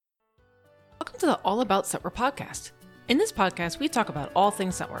to the All About Scent Work podcast. In this podcast, we talk about all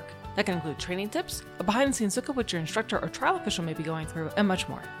things scent work. That can include training tips, a behind-the-scenes look at what your instructor or trial official may be going through, and much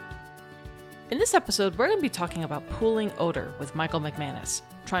more. In this episode, we're going to be talking about pooling odor with Michael McManus,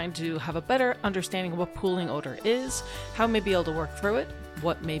 trying to have a better understanding of what pooling odor is, how we may be able to work through it,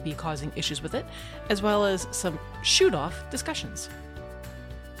 what may be causing issues with it, as well as some shoot-off discussions.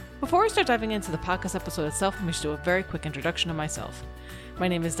 Before we start diving into the podcast episode itself, let me just do a very quick introduction of myself. My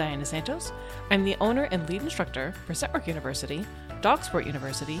name is Diana Santos. I'm the owner and lead instructor for Scent Work University, Dog Sport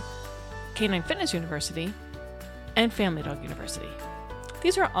University, Canine Fitness University, and Family Dog University.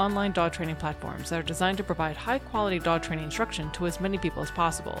 These are online dog training platforms that are designed to provide high-quality dog training instruction to as many people as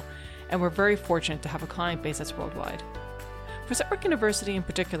possible, and we're very fortunate to have a client base that's worldwide. For Scent Work University in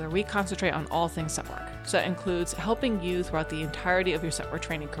particular, we concentrate on all things scent work. So that includes helping you throughout the entirety of your scent work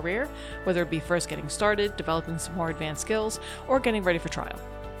training career, whether it be first getting started, developing some more advanced skills, or getting ready for trial.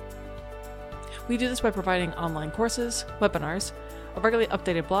 We do this by providing online courses, webinars, a regularly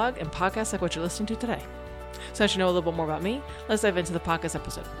updated blog, and podcasts like what you're listening to today. So as you know a little bit more about me, let's dive into the podcast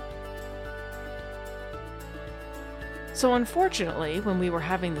episode. So unfortunately, when we were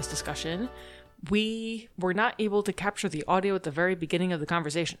having this discussion, we were not able to capture the audio at the very beginning of the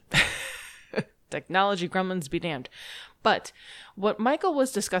conversation. Technology gremlins be damned. But what Michael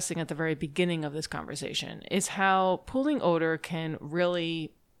was discussing at the very beginning of this conversation is how pooling odor can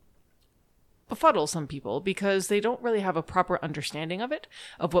really befuddle some people because they don't really have a proper understanding of it,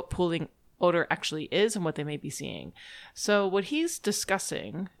 of what pooling odor actually is and what they may be seeing. So what he's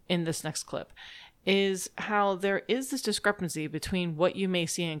discussing in this next clip is how there is this discrepancy between what you may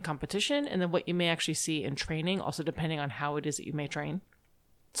see in competition and then what you may actually see in training, also depending on how it is that you may train.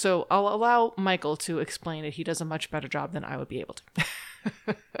 So I'll allow Michael to explain it. He does a much better job than I would be able to.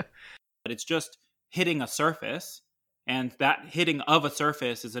 But it's just hitting a surface, and that hitting of a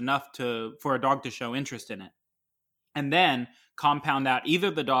surface is enough for a dog to show interest in it. And then compound that, either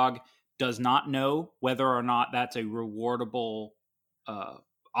the dog does not know whether or not that's a rewardable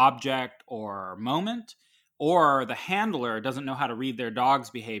object or moment, or the handler doesn't know how to read their dog's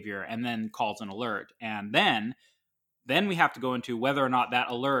behavior and then calls an alert. And then we have to go into whether or not that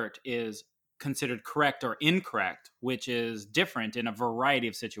alert is considered correct or incorrect, which is different in a variety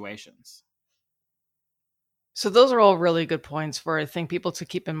of situations. So those are all really good points for, I think, people to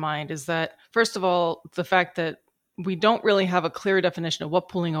keep in mind is that, first of all, the fact that we don't really have a clear definition of what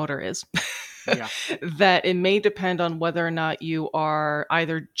pooling odor is. Yeah. That it may depend on whether or not you are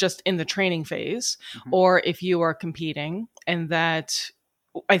either just in the training phase or if you are competing. And that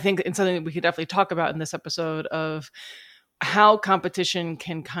I think it's something that we could definitely talk about in this episode of how competition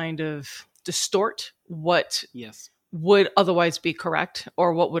can kind of distort what would otherwise be correct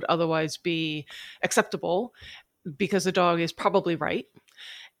or what would otherwise be acceptable because the dog is probably right.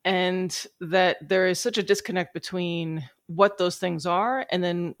 And that there is such a disconnect between what those things are and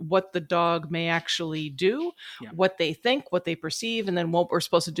then what the dog may actually do, what they think, what they perceive, and then what we're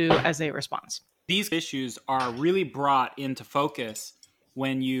supposed to do as a response. These issues are really brought into focus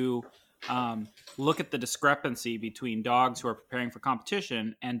when you look at the discrepancy between dogs who are preparing for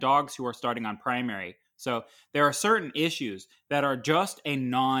competition and dogs who are starting on primary. So there are certain issues that are just a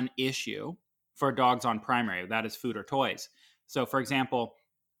non-issue for dogs on primary, that is food or toys. So for example,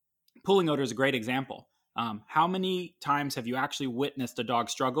 pooling odor is a great example. How many times have you actually witnessed a dog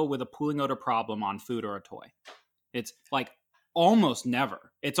struggle with a pooling odor problem on food or a toy? It's like almost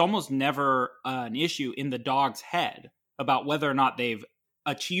never. It's almost never an issue in the dog's head about whether or not they've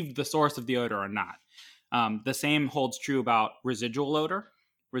achieved the source of the odor or not. The same holds true about residual odor.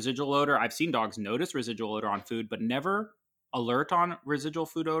 Residual odor, I've seen dogs notice residual odor on food, but never alert on residual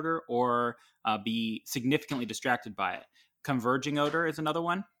food odor or be significantly distracted by it. Converging odor is another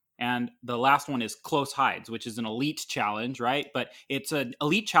one. And the last one is close hides, which is an elite challenge, right? But it's an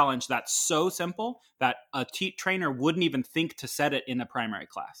elite challenge that's so simple that a trainer wouldn't even think to set it in a primary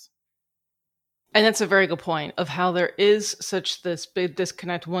class. And that's a very good point of how there is such this big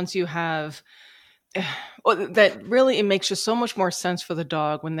disconnect once you have that really it makes just so much more sense for the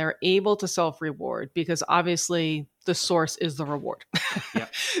dog when they're able to self-reward because obviously the source is the reward.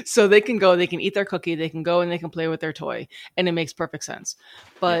 Yep. So they can eat their cookie, they can go and they can play with their toy and it makes perfect sense.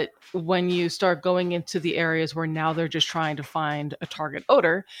 But when you start going into the areas where now they're just trying to find a target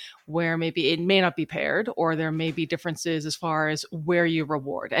odor where maybe it may not be paired or there may be differences as far as where you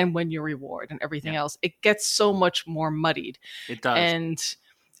reward and when you reward and everything else, it gets so much more muddied. It does. And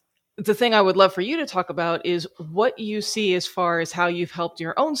the thing I would love for you to talk about is what you see as far as how you've helped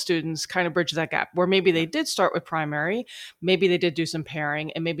your own students kind of bridge that gap, where maybe they did start with primary, maybe they did do some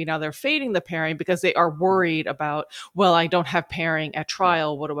pairing, and maybe now they're fading the pairing because they are worried about, well, I don't have pairing at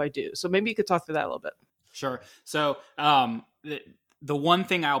trial. What do I do? So maybe you could talk through that a little bit. Sure. So the one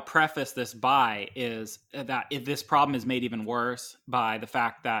thing I'll preface this by is that if this problem is made even worse by the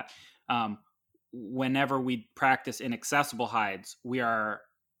fact that whenever we practice inaccessible hides, we are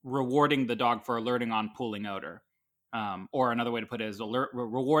rewarding the dog for alerting on pooling odor. Or another way to put it is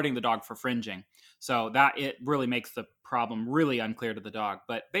rewarding the dog for fringing. So that it really makes the problem really unclear to the dog.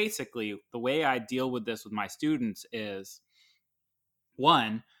 But basically, the way I deal with this with my students is,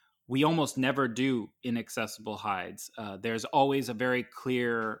 one, we almost never do inaccessible hides. There's always a very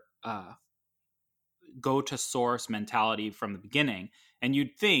clear go to source mentality from the beginning. And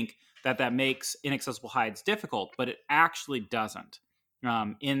you'd think that that makes inaccessible hides difficult, but it actually doesn't.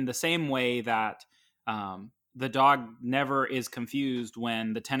 In the same way that the dog never is confused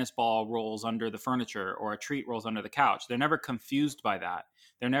when the tennis ball rolls under the furniture or a treat rolls under the couch. They're never confused by that.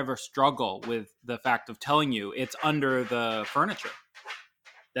 They never struggle with the fact of telling you it's under the furniture.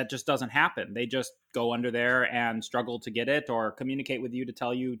 That just doesn't happen. They just go under there and struggle to get it or communicate with you to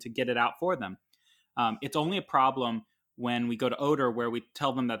tell you to get it out for them. It's only a problem when we go to odor where we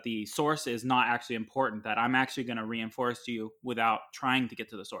tell them that the source is not actually important, that I'm actually going to reinforce to you without trying to get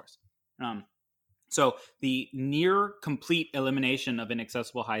to the source. So the near complete elimination of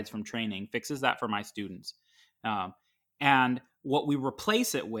inaccessible hides from training fixes that for my students. And what we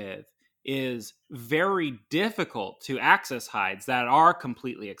replace it with is very difficult to access hides that are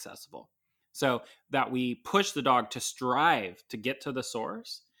completely accessible. So that we push the dog to strive to get to the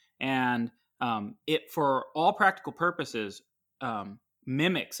source, and it, for all practical purposes,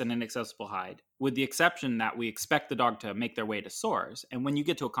 mimics an inaccessible hide, with the exception that we expect the dog to make their way to source. And when you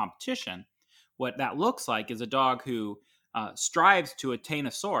get to a competition, what that looks like is a dog who strives to attain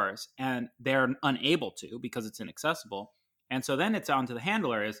a source and they're unable to because it's inaccessible. And so then it's on to the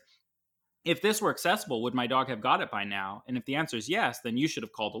handler is, if this were accessible, would my dog have got it by now? And if the answer is yes, then you should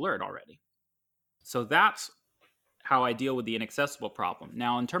have called alert already. So that's how I deal with the inaccessible problem.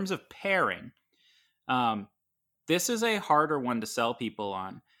 Now, in terms of pairing, this is a harder one to sell people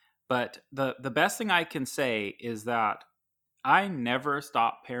on. But the best thing I can say is that I never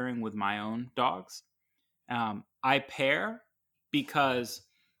stop pairing with my own dogs. I pair because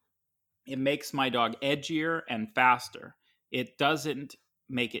it makes my dog edgier and faster. It doesn't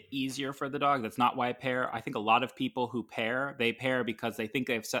make it easier for the dog. That's not why I pair. I think a lot of people who pair, they pair because they think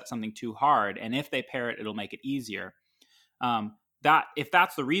they've set something too hard. And if they pair it, it'll make it easier. That if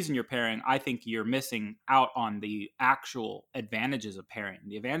that's the reason you're pairing, I think you're missing out on the actual advantages of pairing.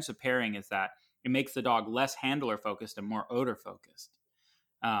 The advantage of pairing is that it makes the dog less handler focused and more odor focused.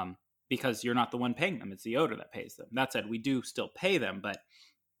 Because you're not the one paying them. It's the odor that pays them. That said, we do still pay them, but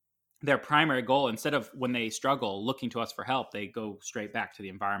their primary goal, instead of when they struggle looking to us for help, they go straight back to the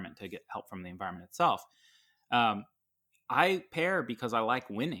environment to get help from the environment itself. I pair because I like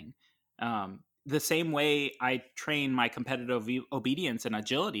winning. The same way I train my competitive obedience and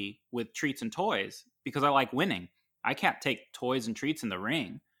agility with treats and toys because I like winning. I can't take toys and treats in the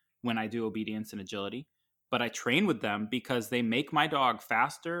ring when I do obedience and agility, but I train with them because they make my dog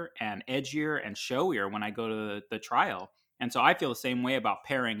faster and edgier and showier when I go to the trial. And so I feel the same way about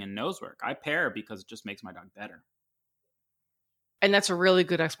pairing and nose work. I pair because it just makes my dog better. And that's a really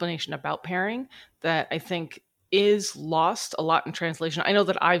good explanation about pairing that I think is lost a lot in translation. I know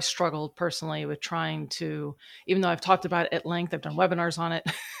that I've struggled personally with trying to, even though I've talked about it at length, I've done webinars on it,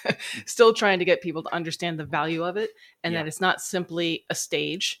 still trying to get people to understand the value of it and that it's not simply a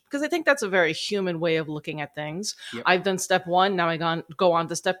stage, because I think that's a very human way of looking at things. Yep. I've done step one. Now I go on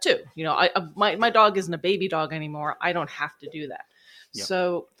to step two. You know, my dog isn't a baby dog anymore. I don't have to do that. Yep.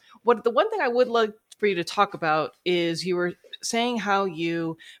 So the one thing I would like for you to talk about is you were saying how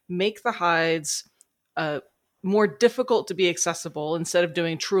you make the hides more difficult to be accessible instead of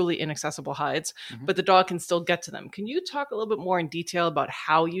doing truly inaccessible hides, but the dog can still get to them. Can you talk a little bit more in detail about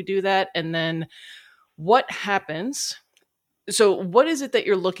how you do that? And then what happens? So what is it that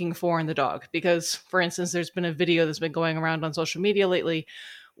you're looking for in the dog? Because, for instance, there's been a video that's been going around on social media lately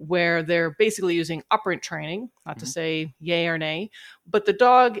where they're basically using operant training, not to say yay or nay, but the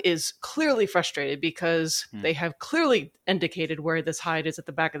dog is clearly frustrated because they have clearly indicated where this hide is at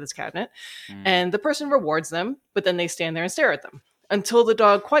the back of this cabinet, and the person rewards them, but then they stand there and stare at them. until the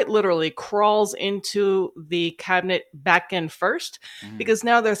dog quite literally crawls into the cabinet back end first, because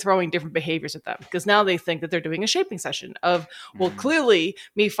now they're throwing different behaviors at them, because now they think that they're doing a shaping session of, well, clearly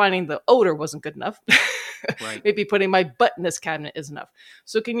me finding the odor wasn't good enough. Right. Maybe putting my butt in this cabinet is enough.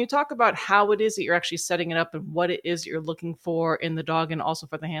 So can you talk about how it is that you're actually setting it up and what it is that you're looking for in the dog and also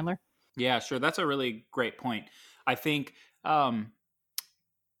for the handler? Yeah, sure. That's a really great point. I think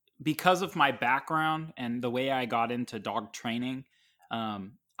because of my background and the way I got into dog training,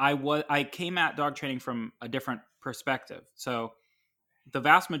 I came at dog training from a different perspective. So the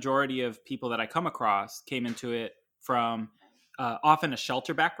vast majority of people that I come across came into it from often a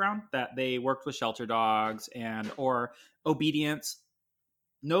shelter background, that they worked with shelter dogs or obedience.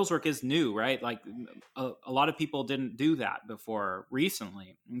 Nose work is new, right? Like a lot of people didn't do that before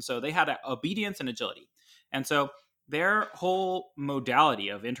recently. And so they had obedience and agility. And so their whole modality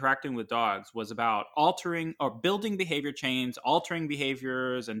of interacting with dogs was about altering or building behavior chains, altering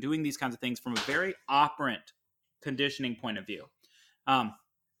behaviors, and doing these kinds of things from a very operant conditioning point of view.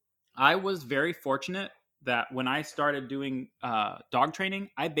 I was very fortunate that when I started doing dog training,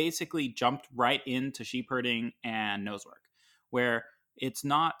 I basically jumped right into sheep herding and nose work, where it's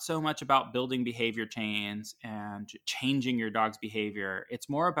not so much about building behavior chains and changing your dog's behavior. It's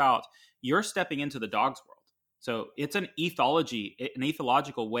more about you're stepping into the dog's world. So it's an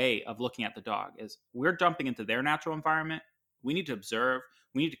ethological way of looking at the dog is we're jumping into their natural environment. We need to observe.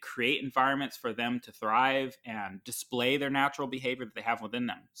 We need to create environments for them to thrive and display their natural behavior that they have within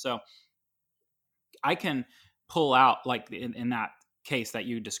them. So I can pull out, like in that case that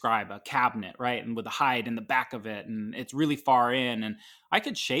you describe, a cabinet, right? And with a hide in the back of it, and it's really far in, and I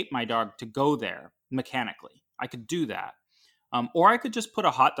could shape my dog to go there mechanically. I could do that. Or I could just put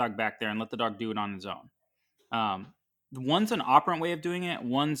a hot dog back there and let the dog do it on his own. One's an operant way of doing it.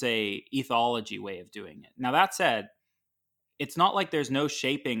 One's a ethology way of doing it. Now, that said, it's not like there's no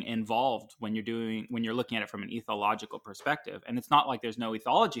shaping involved when you're looking at it from an ethological perspective. And it's not like there's no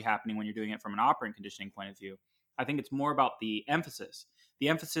ethology happening when you're doing it from an operant conditioning point of view. I think it's more about the emphasis. The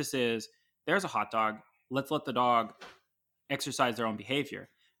emphasis is there's a hot dog. Let's let the dog exercise their own behavior,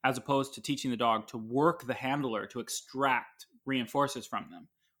 as opposed to teaching the dog to work the handler to extract reinforcers from them,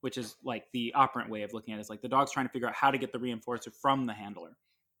 which is like the operant way of looking at it. It's like the dog's trying to figure out how to get the reinforcer from the handler.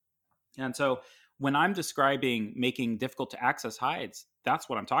 And so when I'm describing making difficult to access hides, that's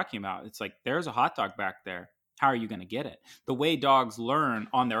what I'm talking about. It's like, there's a hot dog back there. How are you going to get it? The way dogs learn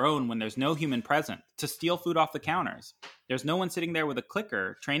on their own when there's no human present to steal food off the counters. There's no one sitting there with a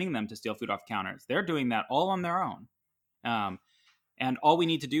clicker training them to steal food off counters. They're doing that all on their own. And all we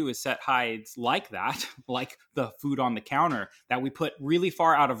need to do is set hides like that, like the food on the counter that we put really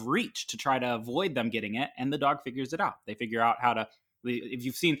far out of reach to try to avoid them getting it. And the dog figures it out. They figure out how to, if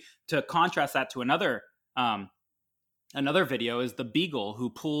you've seen, to contrast that to another video is the beagle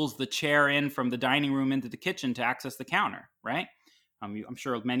who pulls the chair in from the dining room into the kitchen to access the counter, right? I'm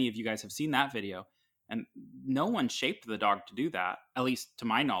sure many of you guys have seen that video. And no one shaped the dog to do that. At least to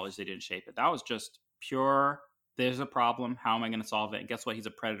my knowledge, they didn't shape it. That was just pure, there's a problem. How am I going to solve it? And guess what? He's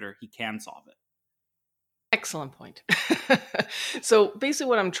a predator. He can solve it. Excellent point. So basically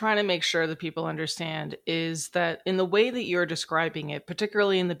what I'm trying to make sure that people understand is that in the way that you're describing it,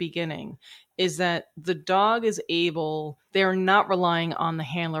 particularly in the beginning, is that the dog is able, they're not relying on the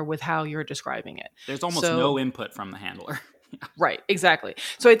handler with how you're describing it. There's almost no input from the handler. Right, exactly.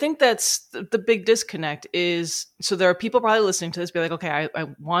 So I think that's the big disconnect is, so there are people probably listening to this, be like, okay, I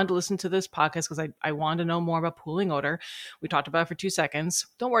wanted to listen to this podcast because I wanted to know more about pooling odor. We talked about it for 2 seconds.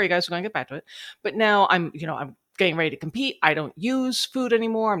 Don't worry, guys, we're going to get back to it. But now I'm getting ready to compete. I don't use food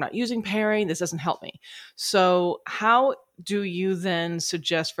anymore. I'm not using pairing. This doesn't help me. So how do you then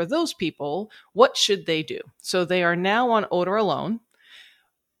suggest for those people, what should they do? So they are now on odor alone.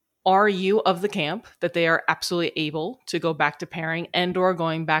 Are you of the camp that they are absolutely able to go back to pairing and or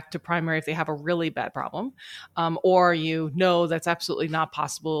going back to primary if they have a really bad problem? Or no, that's absolutely not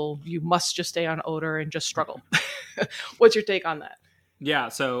possible. You must just stay on odor and just struggle. What's your take on that? Yeah,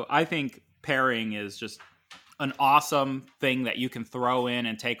 so I think pairing is just an awesome thing that you can throw in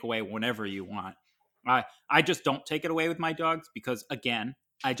and take away whenever you want. I just don't take it away with my dogs because, again,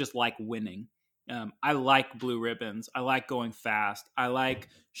 I just like winning. I like blue ribbons. I like going fast. I like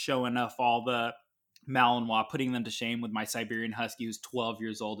showing off all the Malinois, putting them to shame with my Siberian Husky who's 12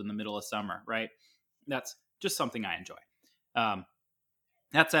 years old in the middle of summer, right? That's just something I enjoy.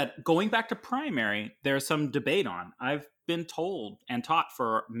 That said, going back to primary, there's some debate on. I've been told and taught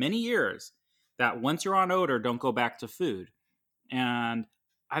for many years that once you're on odor, don't go back to food. And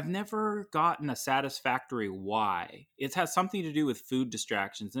I've never gotten a satisfactory why. It has something to do with food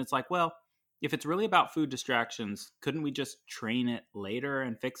distractions. And it's like, well, if it's really about food distractions, couldn't we just train it later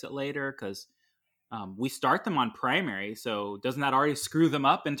and fix it later? Because we start them on primary, so doesn't that already screw them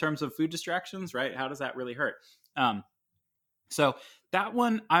up in terms of food distractions, right? How does that really hurt? So that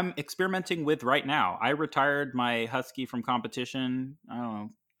one I'm experimenting with right now. I retired my husky from competition, I don't know,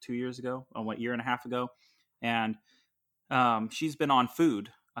 2 years ago, or year and a half ago. And she's been on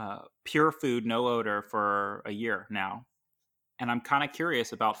food, pure food, no odor for a year now. And I'm kind of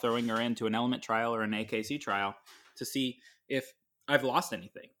curious about throwing her into an element trial or an AKC trial to see if I've lost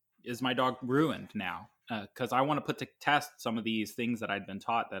anything. Is my dog ruined now? Because I want to put to test some of these things that I'd been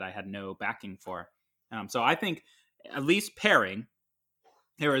taught that I had no backing for. So I think at least pairing,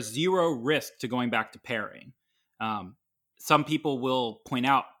 there is zero risk to going back to pairing. Some people will point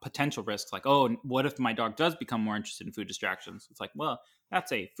out potential risks like, oh, what if my dog does become more interested in food distractions? It's like, well,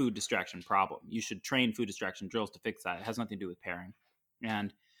 that's a food distraction problem. You should train food distraction drills to fix that. It has nothing to do with pairing.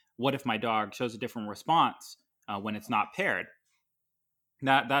 And what if my dog shows a different response when it's not paired?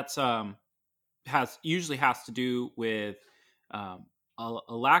 That's usually has to do with a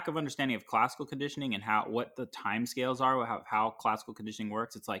lack of understanding of classical conditioning and what the time scales are, how classical conditioning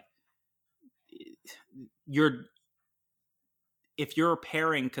works. It's like if you're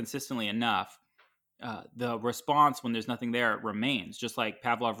pairing consistently enough, the response when there's nothing there remains. Just like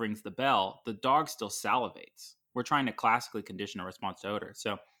Pavlov rings the bell, the dog still salivates. We're trying to classically condition a response to odor.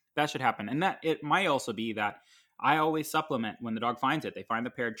 So that should happen. And that it might also be that I always supplement when the dog finds it. They find the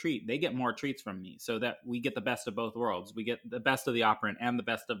paired treat. They get more treats from me so that we get the best of both worlds. We get the best of the operant and the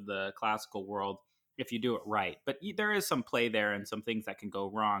best of the classical world if you do it right. But there is some play there and some things that can go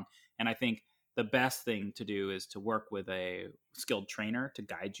wrong. And I think the best thing to do is to work with a skilled trainer to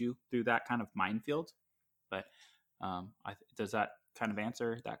guide you through that kind of minefield. But does that kind of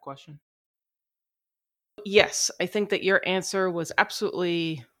answer that question? Yes, I think that your answer was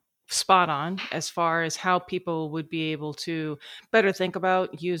absolutely spot on as far as how people would be able to better think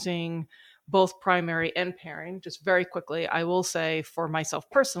about using both primary and pairing. Just very quickly, I will say for myself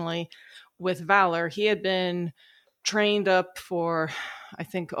personally, with Valor, he had been trained up for, I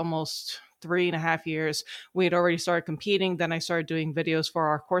think, almost 3.5 years. We had already started competing. Then I started doing videos for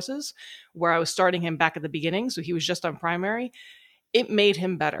our courses where I was starting him back at the beginning. So he was just on primary. It made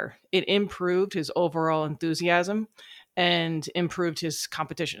him better. It improved his overall enthusiasm and improved his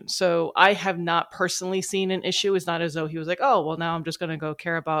competition. So I have not personally seen an issue. It's not as though he was like, oh, well, now I'm just going to go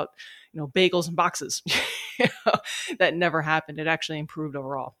care about, bagels and boxes. That never happened. It actually improved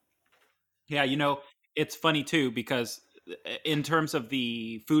overall. Yeah, it's funny too, because in terms of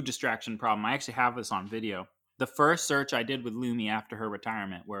the food distraction problem, I actually have this on video. The first search I did with Lumi after her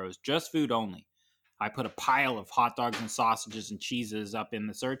retirement, where it was just food only, I put a pile of hot dogs and sausages and cheeses up in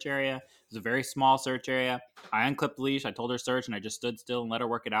the search area. It was a very small search area. I unclipped the leash. I told her search, and I just stood still and let her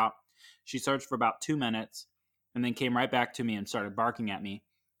work it out. She searched for about 2 minutes and then came right back to me and started barking at me.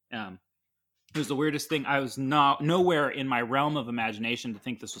 It was the weirdest thing. I was nowhere in my realm of imagination to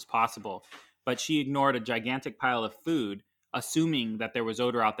think this was possible. But she ignored a gigantic pile of food, assuming that there was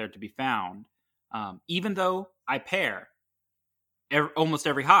odor out there to be found. Even though I pair almost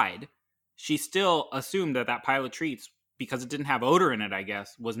every hide, she still assumed that pile of treats, because it didn't have odor in it, I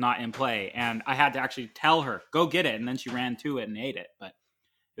guess, was not in play. And I had to actually tell her, go get it. And then she ran to it and ate it. But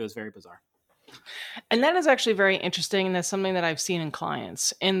it was very bizarre. And that is actually very interesting. And that's something that I've seen in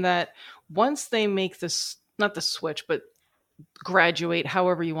clients, in that once they make this, not the switch, but graduate,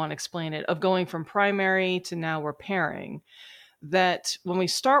 however you want to explain it, of going from primary to now we're pairing, that when we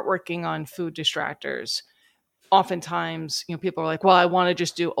start working on food distractors, oftentimes, people are like, well, I want to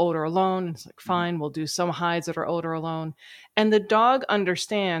just do odor alone. It's like, fine, we'll do some hides that are odor alone. And the dog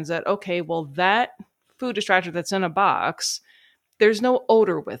understands that, okay, well, that food distractor that's in a box, there's no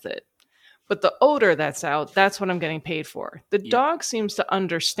odor with it. But the odor that's out, that's what I'm getting paid for. The dog seems to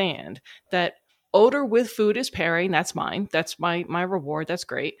understand that odor with food is pairing. That's mine. That's my reward. That's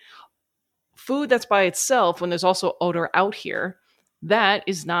great. Food that's by itself, when there's also odor out here, that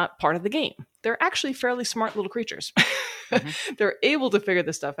is not part of the game. They're actually fairly smart little creatures. Mm-hmm. They're able to figure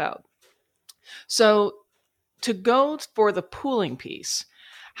this stuff out. So to go for the pooling piece,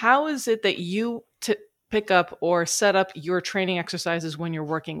 how is it that you pick up or set up your training exercises when you're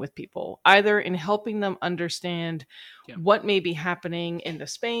working with people, either in helping them understand what may be happening in the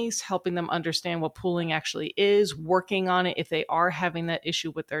space, helping them understand what pooling actually is, working on it if they are having that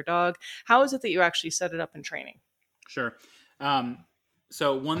issue with their dog? How is it that you actually set it up in training? Sure.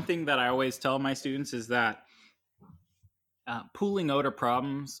 So one thing that I always tell my students is that pooling odor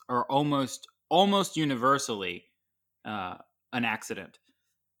problems are almost universally an accident.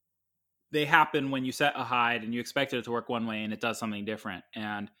 They happen when you set a hide and you expect it to work one way and it does something different.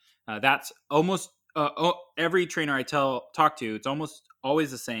 And That's almost every trainer I talk to, it's almost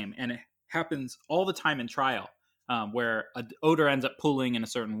always the same. And it happens all the time in trial. Where an odor ends up pulling in a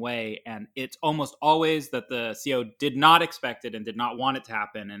certain way, and it's almost always that the CO did not expect it and did not want it to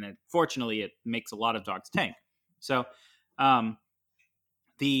happen, and fortunately, it makes a lot of dogs tank. So,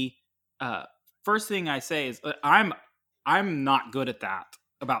 the first thing I say is I'm not good at that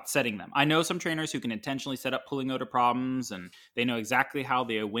about setting them. I know some trainers who can intentionally set up pulling odor problems, and they know exactly how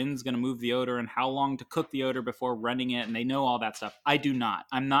the wind's going to move the odor and how long to cook the odor before running it, and they know all that stuff. I do not.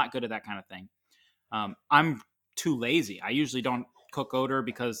 I'm not good at that kind of thing. I'm too lazy. I usually don't cook odor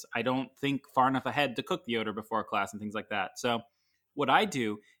because I don't think far enough ahead to cook the odor before class and things like that. So what I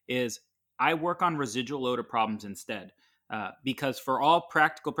do is I work on residual odor problems instead, because for all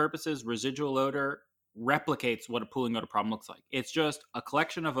practical purposes, residual odor replicates what a pooling odor problem looks like. It's just a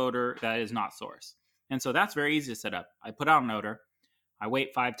collection of odor that is not source. And so that's very easy to set up. I put out an odor. I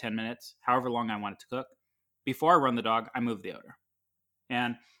wait 5-10 minutes, however long I want it to cook. Before I run the dog, I move the odor.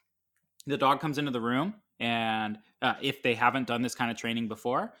 And the dog comes into the room, and if they haven't done this kind of training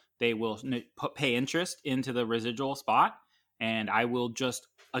before, they will pay interest into the residual spot. And I will just,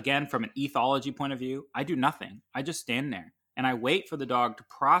 again, from an ethology point of view, I do nothing. I just stand there and I wait for the dog to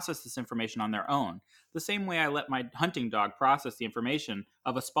process this information on their own. The same way I let my hunting dog process the information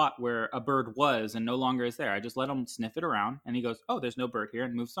of a spot where a bird was and no longer is there. I just let him sniff it around, and he goes, oh, there's no bird here,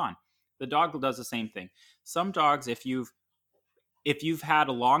 and moves on. The dog does the same thing. Some dogs, if you've had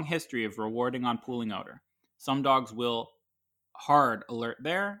a long history of rewarding on pooling odor, some dogs will hard alert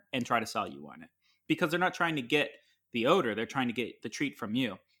there and try to sell you on it because they're not trying to get the odor. They're trying to get the treat from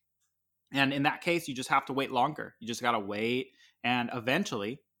you. And in that case, you just have to wait longer. You just got to wait. And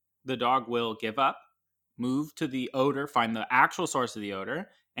eventually the dog will give up, move to the odor, find the actual source of the odor,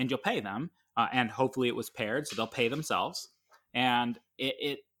 and you'll pay them. And hopefully it was paired, so they'll pay themselves. And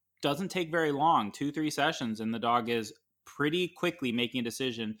it doesn't take very long, 2-3 sessions, and the dog is pretty quickly making a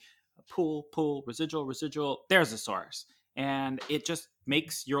decision. Pull, residual, there's a source. And it just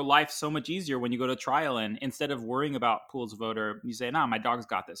makes your life so much easier when you go to trial, and instead of worrying about pools of odor, you say, nah, my dog's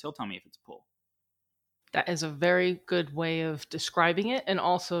got this. He'll tell me if it's a pool. That is a very good way of describing it, and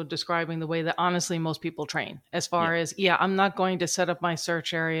also describing the way that honestly most people train. As far as, I'm not going to set up my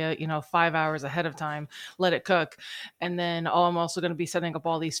search area, 5 hours ahead of time, let it cook. And then, I'm also going to be setting up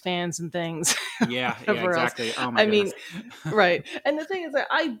all these fans and things. Yeah, exactly. Else. Oh my goodness. Right. And the thing is that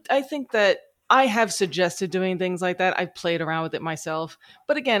I think that I have suggested doing things like that. I've played around with it myself.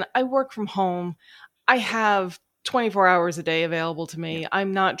 But again, I work from home. I have 24 hours a day available to me.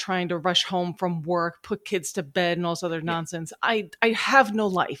 I'm not trying to rush home from work, put kids to bed and all this other nonsense. I have no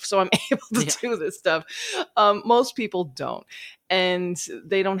life, so I'm able to do this stuff. Most people don't, and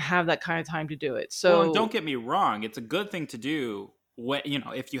they don't have that kind of time to do it. So well, don't get me wrong. It's a good thing to do when,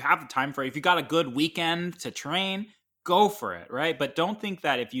 if you have the time for it, if you got a good weekend to train, go for it, right? But don't think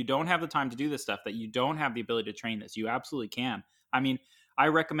that if you don't have the time to do this stuff, that you don't have the ability to train this. You absolutely can. I mean, I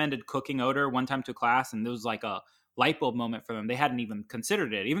recommended cooking odor one time to a class, and there was like a light bulb moment for them. They hadn't even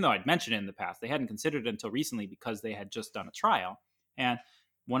considered it, even though I'd mentioned it in the past. They hadn't considered it until recently because they had just done a trial. And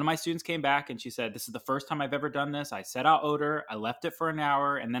one of my students came back and she said, this is the first time I've ever done this. I set out odor, I left it for an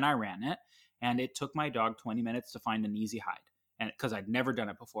hour, and then I ran it. And it took my dog 20 minutes to find an easy hide, and because I'd never done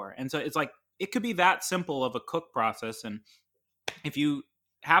it before. And so it's like, it could be that simple of a cook process. And if you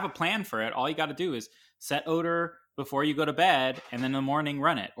have a plan for it, all you got to do is set odor before you go to bed, and then in the morning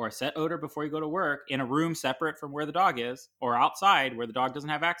run it, or set odor before you go to work in a room separate from where the dog is, or outside where the dog doesn't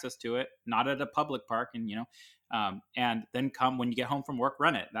have access to it, not at a public park. And and then come when you get home from work,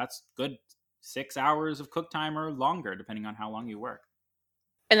 run it. That's good 6 hours of cook time or longer, depending on how long you work.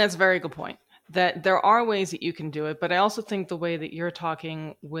 And that's a very good point, that there are ways that you can do it. But I also think the way that you're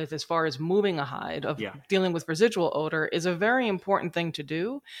talking with, as far as moving a hide, of dealing with residual odor, is a very important thing to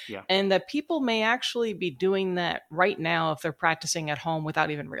do. Yeah. And that people may actually be doing that right now if they're practicing at home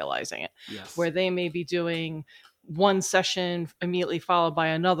without even realizing it. Yes. Where they may be doing one session immediately followed by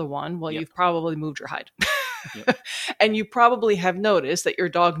another one. Well, you've probably moved your hide. And you probably have noticed that your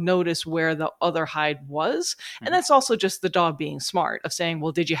dog noticed where the other hide was. Mm-hmm. And that's also just the dog being smart, of saying,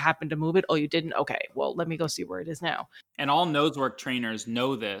 well, did you happen to move it? Oh, you didn't? Okay, well, let me go see where it is now. And all nosework trainers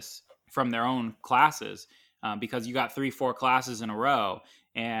know this from their own classes, because you got 3-4 classes in a row.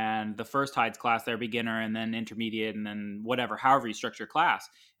 And the first hides class, they're beginner, and then intermediate, and then whatever, however you structure class.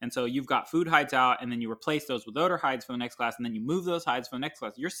 And so you've got food hides out, and then you replace those with odor hides for the next class, and then you move those hides for the next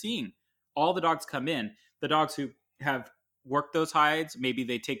class. You're seeing all the dogs come in. The dogs who have worked those hides, maybe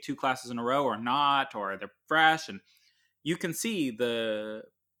they take 2 classes in a row or not, or they're fresh, and you can see the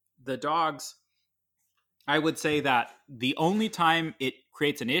dogs. I would say that the only time it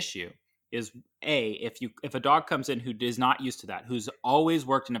creates an issue is if a dog comes in who is not used to that, who's always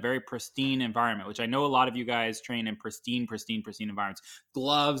worked in a very pristine environment, which I know a lot of you guys train in pristine environments,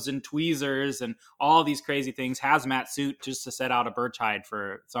 gloves and tweezers and all these crazy things, hazmat suit just to set out a birch hide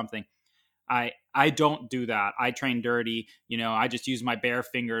for something. I don't do that. I train dirty. I just use my bare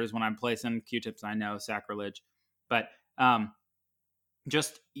fingers when I'm placing Q-tips. I know, sacrilege, but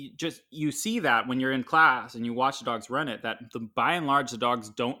just you see that when you're in class and you watch the dogs run it, that by and large the dogs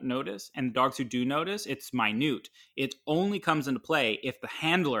don't notice, and the dogs who do notice, it's minute. It only comes into play if the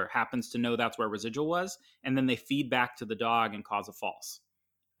handler happens to know that's where residual was, and then they feed back to the dog and cause a false.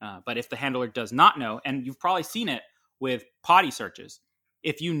 But if the handler does not know, and you've probably seen it with potty searches,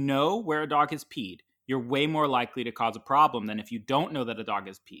 if you know where a dog has peed, you're way more likely to cause a problem than if you don't know that a dog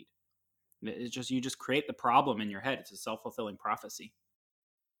has peed. You just create the problem in your head. It's a self-fulfilling prophecy.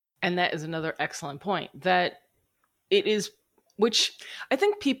 And that is another excellent point, that it is, which I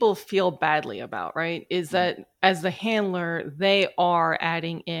think people feel badly about, right? Is that as the handler, they are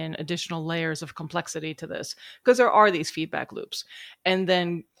adding in additional layers of complexity to this, because there are these feedback loops. And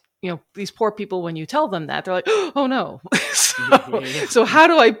then, these poor people, when you tell them that, they're like, oh no. So how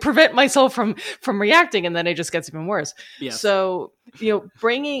do I prevent myself from reacting? And then it just gets even worse. Yes. So,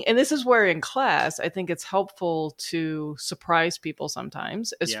 and this is where in class, I think it's helpful to surprise people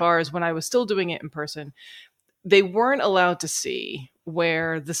sometimes, as far as when I was still doing it in person, they weren't allowed to see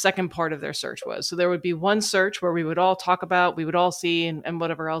where the second part of their search was. So there would be one search where we would all talk about, we would all see, and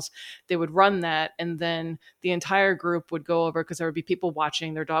whatever else. They would run that, and then the entire group would go over, because there would be people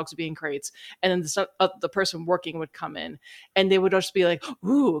watching, their dogs would be in crates, and then the person working would come in, and they would just be like,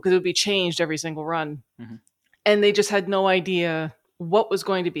 ooh, because it would be changed every single run. Mm-hmm. And they just had no idea what was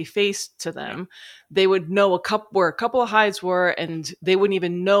going to be faced to them. They would know where a couple of hides were, and they wouldn't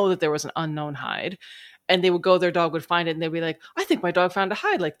even know that there was an unknown hide. And they would go, their dog would find it, and they'd be like, I think my dog found a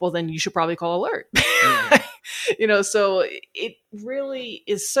hide. Like, well, then you should probably call alert. So it really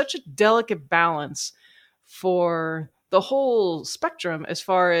is such a delicate balance for the whole spectrum, as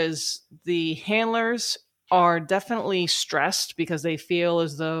far as the handlers are definitely stressed because they feel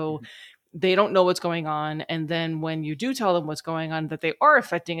as though they don't know what's going on. And then when you do tell them what's going on, that they are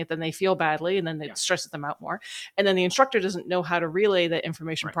affecting it, then they feel badly, and then it stresses them out more. And then the instructor doesn't know how to relay that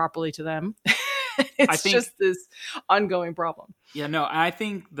information properly to them. It's just this ongoing problem. Yeah, no, I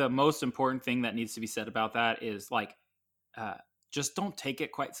think the most important thing that needs to be said about that is just don't take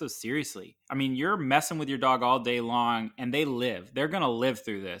it quite so seriously. I mean, you're messing with your dog all day long, and they're going to live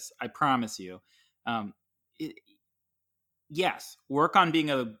through this. I promise you. Yes, work on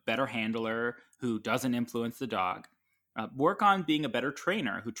being a better handler who doesn't influence the dog. Work on being a better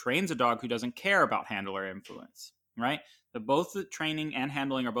trainer who trains a dog who doesn't care about handler influence, right? Both the training and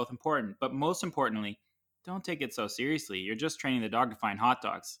handling are both important, but most importantly, don't take it so seriously. You're just training the dog to find hot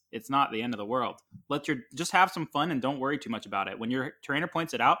dogs. It's not the end of the world. Just have some fun and don't worry too much about it. When your trainer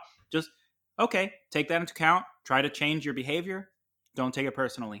points it out, just, okay, take that into account. Try to change your behavior. Don't take it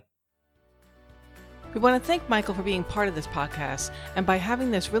personally. We want to thank Michael for being part of this podcast and by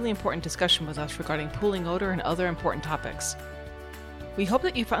having this really important discussion with us regarding pooling odor and other important topics. We hope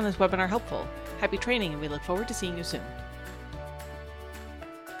that you found this webinar helpful. Happy training, and we look forward to seeing you soon.